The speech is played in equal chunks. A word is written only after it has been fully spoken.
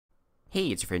Hey,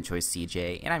 it's your friend Choice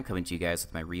CJ, and I'm coming to you guys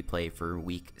with my replay for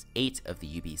Week 8 of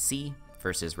the UBC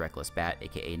versus Reckless Bat,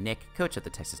 aka Nick, coach of the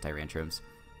Texas Tyrantrums.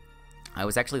 I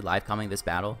was actually live commenting this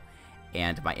battle,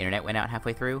 and my internet went out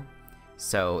halfway through,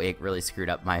 so it really screwed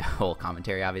up my whole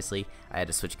commentary, obviously. I had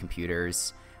to switch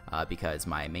computers because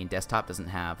my main desktop doesn't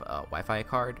have a Wi-Fi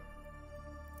card,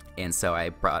 and so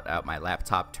I brought out my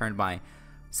laptop, turned my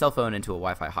cell phone into a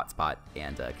Wi-Fi hotspot,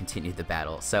 and continued the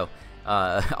battle. So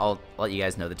I'll let you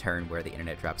guys know the turn where the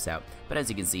internet drops out. But as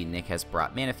you can see, Nick has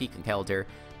brought Manaphy, Conkeldurr,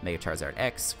 Mega Charizard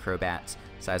X, Crobat,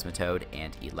 Seismitoad,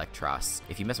 and Eelektross.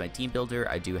 If you missed my team builder,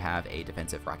 I do have a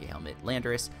defensive Rocky Helmet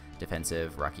Landorus,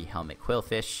 defensive Rocky Helmet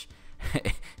Quillfish.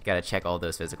 Gotta check all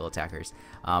those physical attackers.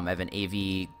 I have an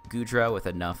AV Goodra with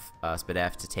enough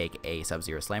Spadef to take a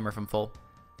Sub-Zero Slammer from full.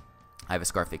 I have a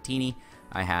Scarf Victini.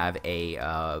 I have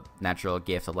a Natural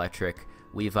Gift Electric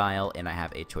Weavile, and I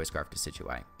have a Choice Scarf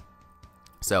Decidueye.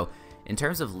 So, in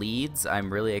terms of leads,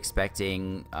 I'm really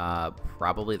expecting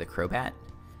probably the Crobat,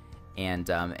 and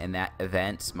in that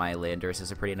event, my Landorus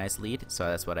is a pretty nice lead, so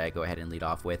that's what I go ahead and lead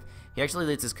off with. He actually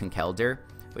leads his Conkeldurr,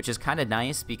 which is kind of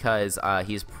nice because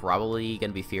he's probably going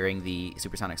to be fearing the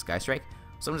Supersonic Sky Strike,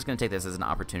 so I'm just going to take this as an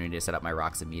opportunity to set up my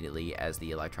rocks immediately as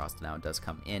the Eelektross now does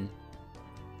come in.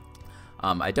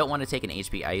 I don't want to take an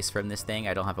HP Ice from this thing.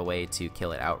 I don't have a way to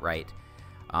kill it outright,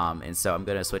 and so I'm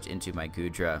going to switch into my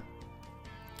Goodra.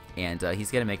 And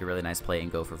he's going to make a really nice play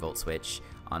and go for Volt Switch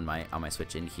on my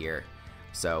switch in here.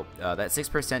 So that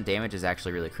 6% damage is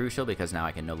actually really crucial because now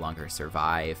I can no longer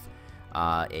survive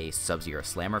a Sub-Zero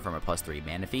Slammer from a +3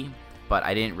 Manaphy. But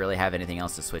I didn't really have anything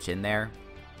else to switch in there.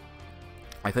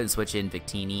 I couldn't switch in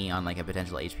Victini on like a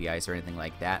potential HP Ice or anything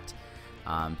like that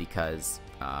because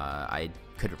I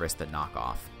could risk the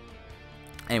knockoff.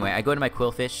 Anyway, I go to my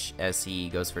Quillfish as he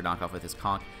goes for knockoff with his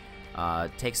Conk.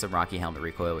 Takes some Rocky Helmet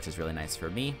Recoil, which is really nice for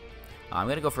me. I'm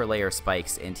going to go for a Layer of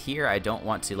Spikes, and here I don't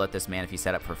want to let this Manaphy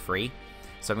set up for free,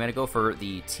 so I'm going to go for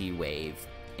the T-Wave,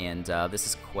 and this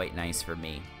is quite nice for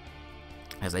me.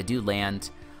 As I do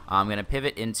land, I'm going to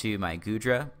pivot into my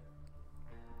Goodra,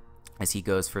 as he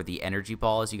goes for the Energy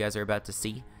Ball, as you guys are about to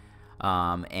see,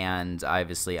 and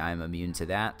obviously I'm immune to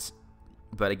that.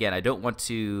 But again, I don't want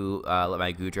to let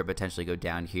my Goodra potentially go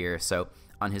down here, so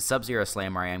on his Sub-Zero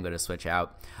Slammer, I am going to switch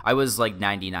out. I was like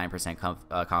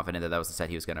 99% confident that that was the set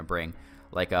he was going to bring.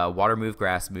 Like Water Move,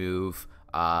 Grass Move,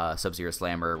 Sub-Zero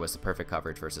Slammer was the perfect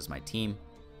coverage versus my team.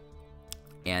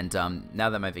 And now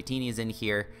that my Victini is in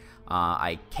here,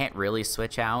 I can't really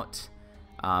switch out.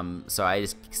 So I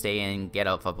just stay in, get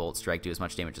off a Volt Strike, do as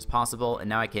much damage as possible, and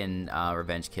now I can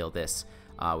Revenge Kill this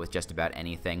with just about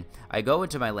anything. I go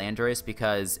into my Landorus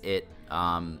because it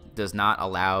does not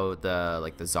allow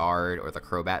the Zard or the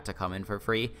Crobat to come in for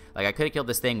free. Like I could have killed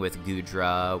this thing with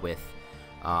Goodra, with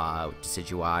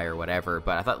Decidueye or whatever,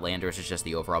 but I thought Landorus is just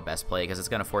the overall best play because it's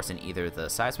going to force in either the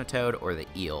Seismitoad or the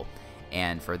Eel,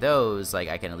 and for those, like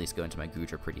I can at least go into my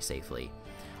Goodra pretty safely.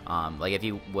 Like if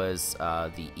he was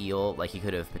the Eel, like he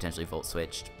could have potentially Volt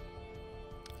Switched,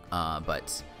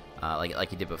 but like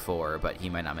he did before, but he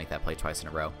might not make that play twice in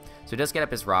a row. So he does get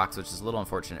up his rocks, which is a little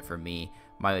unfortunate for me.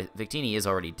 My Victini is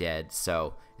already dead,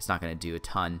 so it's not going to do a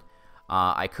ton.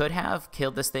 I could have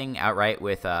killed this thing outright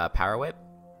with Power Whip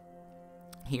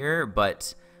here,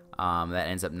 but that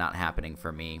ends up not happening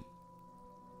for me.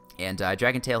 And I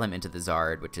Dragon Tail him into the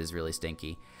Zard, which is really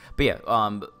stinky. But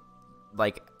yeah,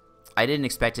 like I didn't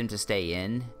expect him to stay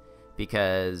in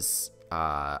because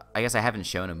I guess I haven't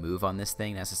shown a move on this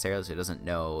thing necessarily, so he doesn't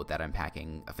know that I'm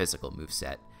packing a physical move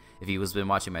set. If he has been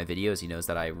watching my videos, he knows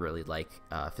that I really like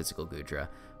physical Goodra,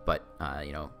 but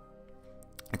you know,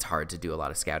 it's hard to do a lot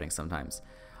of scouting sometimes.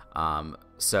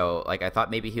 So like I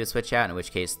thought maybe he would switch out, in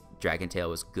which case Dragon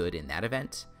Tail was good in that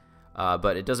event,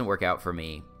 but it doesn't work out for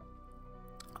me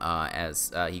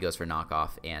as he goes for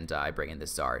knockoff, and I bring in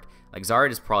this Zard. Like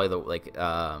Zard is probably the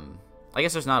I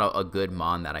guess there's not a good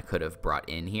Mon that I could have brought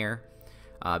in here.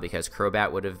 Because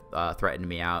Crobat would have threatened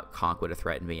me out, Conk would have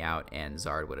threatened me out, and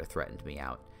Zard would have threatened me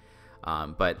out.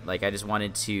 But like I just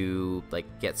wanted to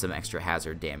like get some extra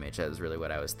hazard damage. That was really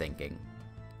what I was thinking.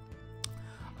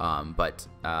 But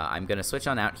I'm gonna switch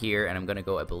on out here, and I'm gonna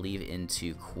go, I believe,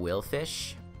 into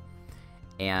Quillfish,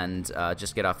 and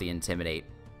just get off the Intimidate.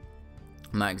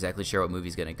 I'm not exactly sure what move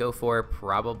he's gonna go for.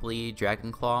 Probably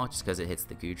Dragon Claw, just because it hits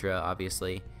the Goodra,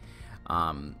 obviously.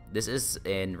 This is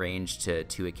in range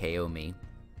to a KO me.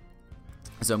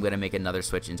 So I'm going to make another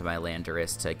switch into my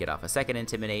Landorus to get off a second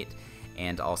Intimidate,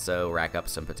 and also rack up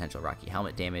some potential Rocky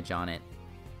Helmet damage on it.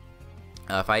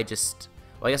 If I just...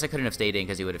 Well, I guess I couldn't have stayed in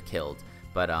because he would have killed,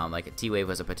 but like a T-Wave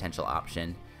was a potential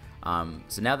option.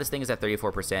 So now this thing is at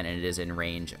 34%, and it is in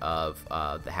range of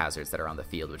the hazards that are on the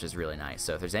field, which is really nice.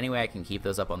 So if there's any way I can keep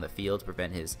those up on the field to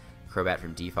prevent his Crobat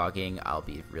from defogging, I'll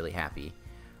be really happy.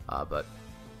 But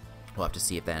we'll have to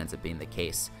see if that ends up being the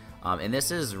case. And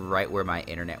this is right where my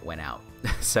internet went out.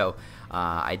 So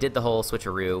I did the whole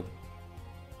switcheroo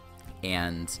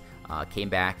and came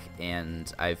back,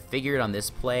 and I figured on this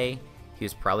play he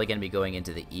was probably going to be going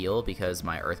into the eel because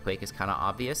my Earthquake is kind of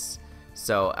obvious.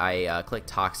 So I clicked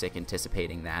Toxic,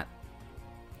 anticipating that,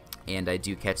 and I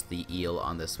do catch the eel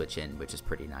on the switch in, which is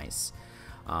pretty nice.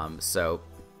 So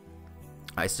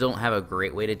I still don't have a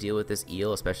great way to deal with this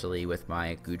eel, especially with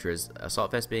my Goodra's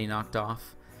Assault Vest being knocked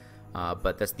off.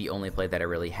 But that's the only play that I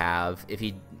really have. If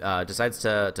he decides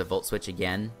to Volt Switch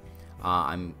again,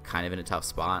 I'm kind of in a tough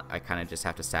spot. I kind of just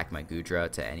have to stack my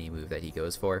Goodra to any move that he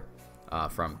goes for,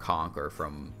 from Conk or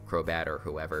from Crobat or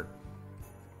whoever.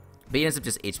 But he ends up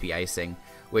just HP icing,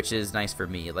 which is nice for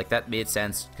me. Like, that made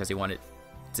sense because he wanted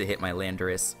to hit my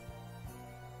Landorus.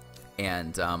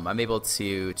 And I'm able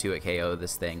to 2-hit KO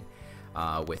this thing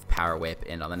with Power Whip,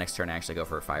 and on the next turn I actually go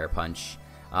for a Fire Punch.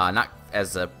 Not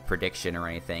as a prediction or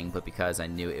anything, but because I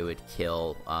knew it would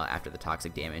kill after the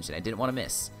toxic damage, and I didn't want to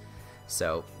miss.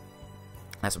 So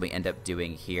that's what we end up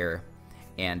doing here.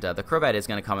 And the Crobat is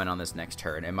going to come in on this next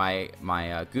turn, and my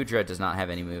Goodra does not have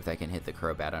any move that can hit the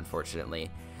Crobat, unfortunately.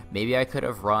 Maybe I could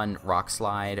have run Rock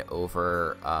Slide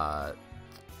over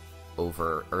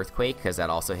Earthquake, because that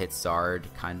also hits Zard,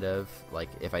 kind of, like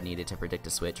if I needed to predict a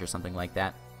switch or something like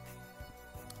that.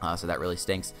 So that really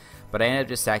stinks. But I ended up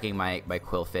just sacking my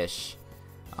Quillfish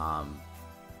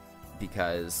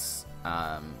because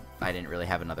I didn't really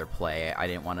have another play. I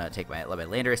didn't want to let my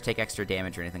Landorus take extra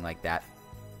damage or anything like that.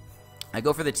 I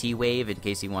go for the T-Wave in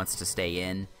case he wants to stay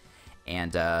in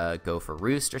and go for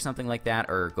Roost or something like that,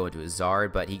 or go into a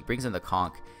Zard, but he brings in the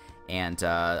Conk, and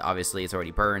obviously it's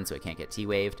already burned, so it can't get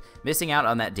T-Waved. Missing out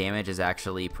on that damage is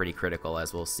actually pretty critical,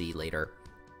 as we'll see later.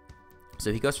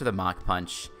 So he goes for the Mach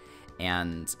Punch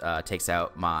and takes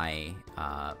out my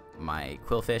my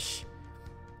Quillfish.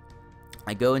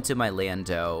 I go into my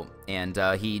Lando, and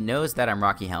he knows that I'm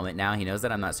Rocky Helmet now. He knows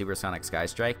that I'm not Supersonic Sky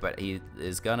Strike, but he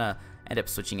is gonna end up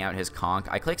switching out his Conk.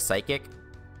 I click Psychic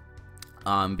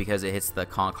because it hits the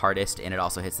Conk hardest, and it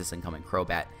also hits this incoming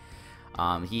Crobat.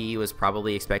 He was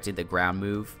probably expecting the ground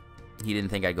move. He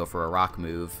didn't think I'd go for a rock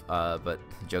move, but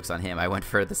joke's on him. I went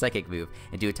for the Psychic move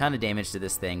and do a ton of damage to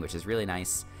this thing, which is really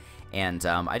nice. And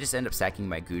I just end up sacking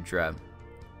my Goodra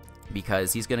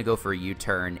because he's going to go for a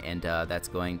U-turn, and that's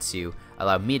going to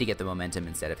allow me to get the momentum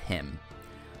instead of him.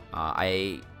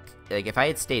 If I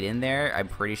had stayed in there, I'm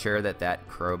pretty sure that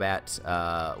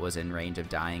Crobat was in range of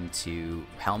dying to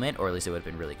Helmet, or at least it would have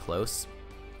been really close.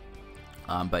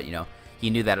 But, you know, he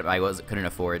knew that I couldn't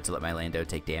afford to let my Lando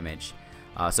take damage.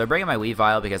 So I bring in my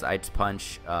Weavile because Ice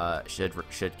Punch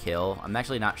should kill. I'm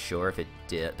actually not sure if it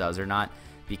does or not,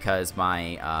 because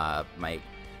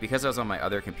because I was on my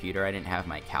other computer, I didn't have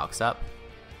my calcs up.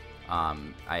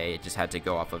 I just had to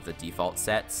go off of the default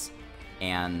sets,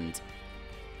 and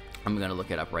I'm gonna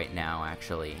look it up right now,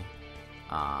 actually,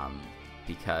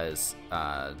 because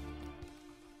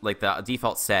like the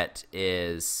default set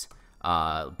is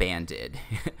banded,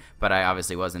 but I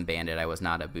obviously wasn't banded. I was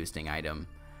not a boosting item.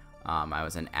 I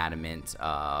was an adamant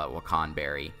Wakan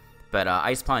Berry. But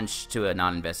Ice Punch to a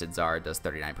non-invested Zard does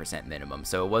 39% minimum,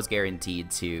 so it was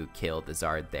guaranteed to kill the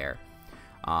Zard there.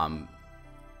 And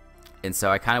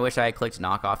so I kind of wish I had clicked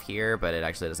Knockoff here, but it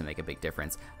actually doesn't make a big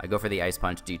difference. I go for the Ice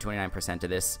Punch, do 29% to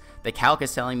this. The calc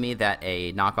is telling me that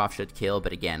a Knockoff should kill,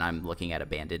 but again, I'm looking at a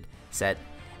banded set.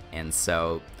 And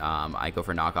so I go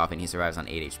for Knockoff, and he survives on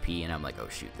 8 HP, and I'm like, oh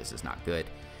shoot, this is not good.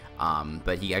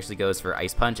 But he actually goes for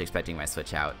Ice Punch, expecting my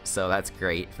switch out, so that's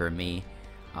great for me.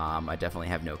 I definitely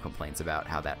have no complaints about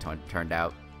how that turned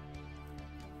out.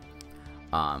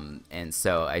 And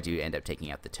so I do end up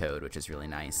taking out the Toad, which is really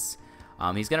nice.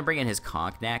 He's going to bring in his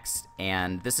Conk next,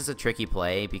 and this is a tricky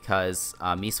play because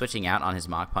me switching out on his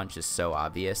Mach Punch is so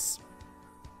obvious.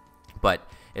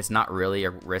 But it's not really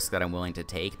a risk that I'm willing to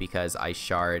take because Ice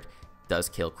Shard does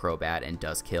kill Crobat and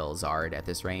does kill Zard at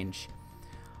this range.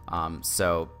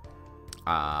 So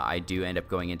I do end up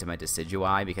going into my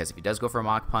Decidueye because if he does go for a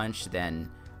Mach Punch, then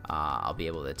I'll be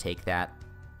able to take that,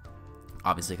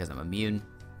 obviously because I'm immune.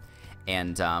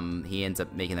 And he ends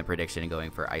up making the prediction and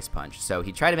going for Ice Punch. So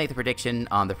he tried to make the prediction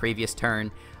on the previous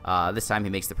turn. This time he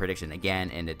makes the prediction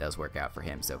again, and it does work out for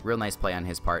him. So real nice play on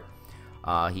his part.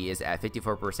 He is at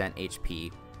 54%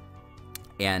 HP.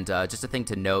 And just a thing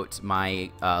to note,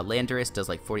 my Landorus does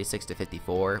like 46 to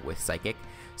 54 with Psychic.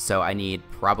 So I need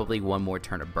probably one more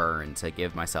turn of burn to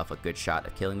give myself a good shot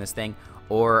of killing this thing.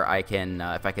 or I can,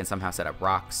 if I can somehow set up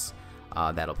rocks,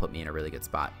 that'll put me in a really good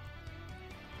spot.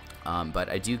 But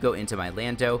I do go into my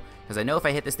Lando, because I know if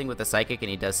I hit this thing with the Psychic and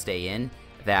he does stay in,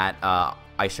 that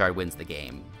Ice Shard wins the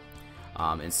game.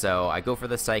 And so I go for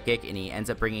the Psychic, and he ends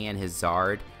up bringing in his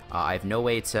Zard. I have no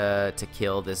way to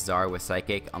kill this Zard with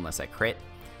Psychic unless I crit,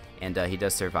 and he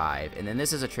does survive. And then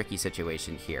this is a tricky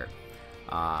situation here.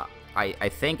 I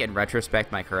think in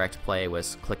retrospect my correct play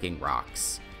was clicking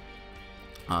rocks.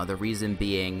 The reason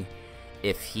being,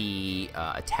 if he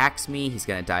attacks me, he's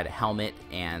going to die to Helmet,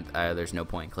 and there's no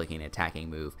point in clicking an attacking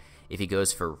move. If he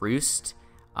goes for Roost,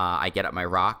 I get up my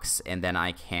rocks, and then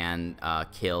I can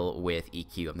kill with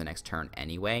EQ on the next turn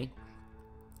anyway.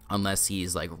 Unless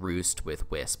he's like Roost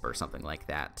with Wisp or something like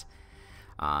that.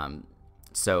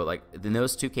 So like in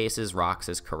those two cases, rocks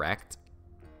is correct.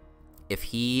 If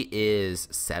he is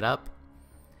setup,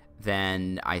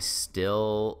 then I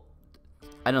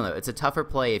don't know. It's a tougher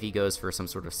play if he goes for some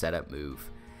sort of setup move,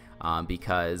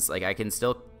 because like I can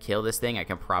still kill this thing. I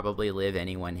can probably live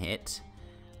any one hit,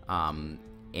 and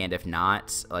if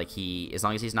not, like as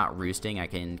long as he's not roosting, I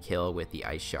can kill with the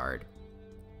Ice Shard.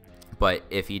 But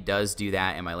if he does do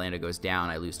that and my Lando goes down,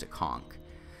 I lose to Conk.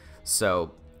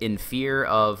 So in fear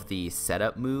of the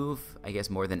setup move, I guess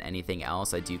more than anything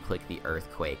else, I do click the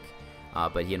Earthquake.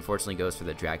 But he unfortunately goes for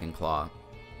the Dragon Claw,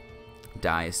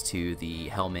 dies to the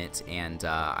Helmet, and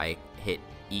I hit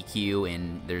EQ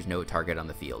and there's no target on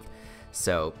the field.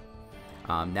 So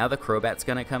now the Crobat's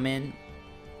going to come in.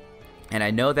 And I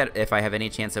know that if I have any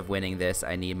chance of winning this,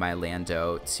 I need my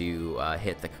Lando to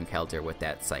hit the Conkeldurr with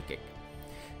that Psychic.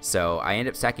 So I end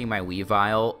up stacking my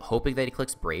Weavile, hoping that he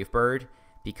clicks Brave Bird,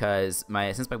 because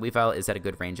since my Weavile is at a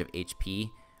good range of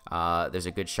HP, there's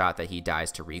a good shot that he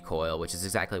dies to recoil, which is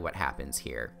exactly what happens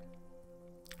here.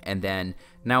 And then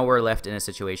now we're left in a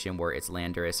situation where it's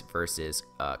Landorus versus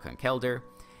Conkeldurr,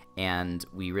 and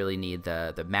we really need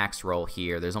the max roll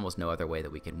here. There's almost no other way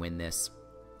that we can win this.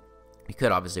 We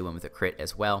could obviously win with a crit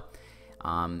as well,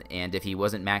 and if he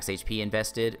wasn't max HP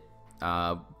invested,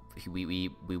 we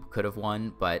could have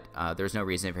won, but there's no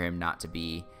reason for him not to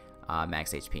be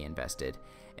max HP invested.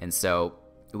 And so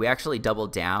we actually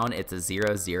doubled down. It's a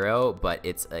 0-0, but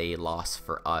it's a loss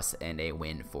for us and a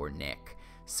win for Nick.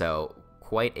 So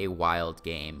quite a wild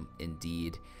game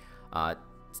indeed.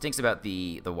 Stinks about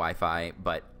the Wi-Fi,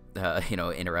 but you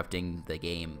know, interrupting the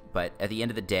game. But at the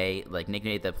end of the day, like, Nick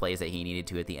made the plays that he needed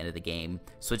to at the end of the game.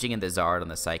 Switching in the Zard on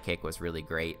the Psychic was really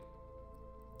great.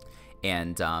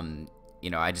 And you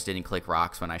know, I just didn't click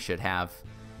rocks when I should have,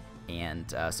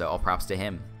 and so all props to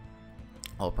him.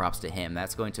 All props to him.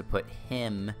 That's going to put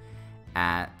him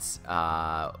at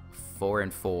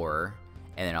 4-4,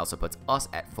 and then also puts us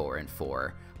at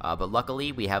 4-4. But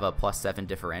luckily, we have a +7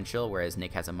 differential, whereas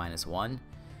Nick has a -1,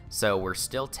 so we're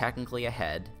still technically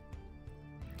ahead.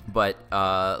 But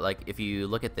like, if you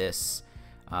look at this,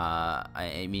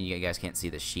 I mean, you guys can't see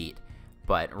the sheet,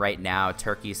 but right now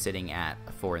Turkey's sitting at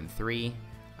 4-3.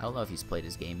 I don't know if he's played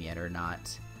his game yet or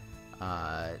not.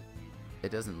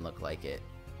 It doesn't look like it.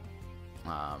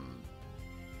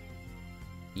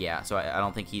 Yeah, so I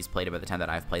don't think he's played it by the time that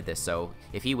I've played this. So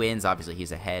if he wins, obviously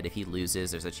he's ahead. If he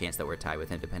loses, there's a chance that we're tied with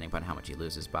him, depending upon how much he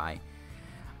loses by.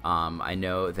 I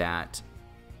know that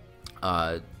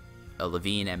a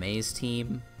Levine MA's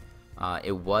team,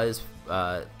 it was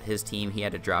his team. He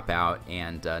had to drop out,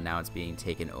 and now it's being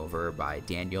taken over by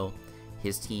Daniel.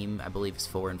 His team, I believe, is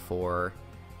 4-4.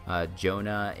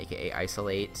 Jonah, aka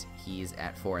Isolate, he's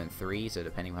at 4-3, so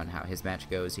depending on how his match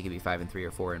goes, he could be 5-3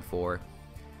 or 4-4.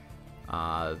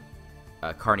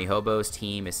 Carney Hobo's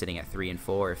team is sitting at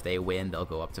 3-4. If they win, they'll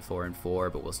go up to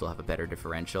 4-4, but we'll still have a better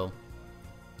differential.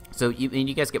 So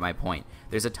you guys get my point.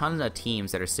 There's a ton of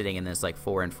teams that are sitting in this like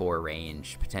 4-4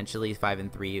 range, potentially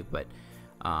 5-3, but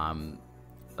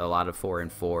a lot of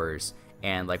 4-4s.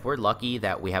 And like, we're lucky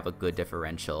that we have a good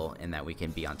differential and that we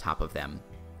can be on top of them.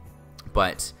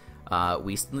 But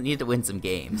we still need to win some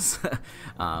games.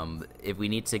 If we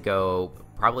need to go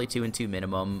probably 2-2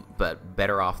 minimum, but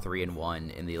better off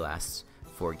 3-1 in the last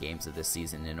 4 games of this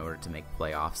season in order to make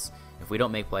playoffs. If we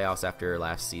don't make playoffs after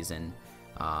last season,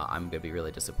 I'm going to be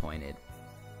really disappointed,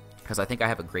 because I think I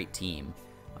have a great team.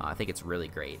 I think it's really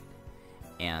great,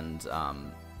 and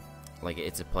like,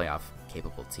 it's a playoff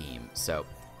capable team. So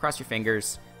cross your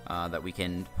fingers that we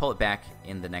can pull it back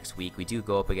in the next week. We do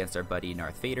go up against our buddy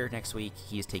Narth Vader next week.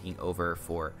 He's taking over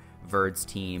for Verd's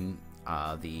team,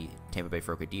 the Tampa Bay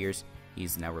Frocadiers.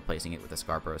 He's now replacing it with the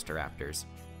Scarborough Staraptors.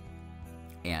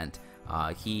 And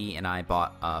he and I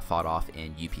fought off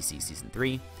in UPC Season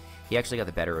 3. He actually got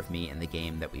the better of me in the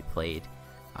game that we played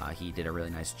He did a really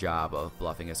nice job of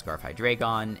bluffing a Scarf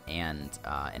Hydreigon and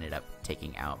ended up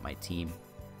taking out my team.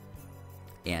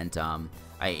 And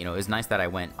it was nice that I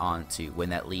went on to win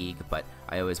that league, but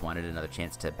I always wanted another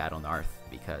chance to battle Narth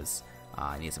because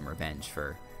I need some revenge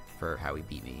for how he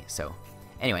beat me. So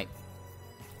anyway,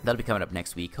 that'll be coming up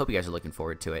next week. Hope you guys are looking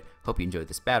forward to it. Hope you enjoyed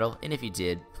this battle, and if you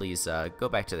did, please go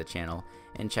back to the channel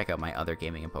and check out my other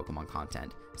gaming and Pokemon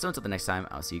content. So until the next time,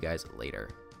 I'll see you guys later.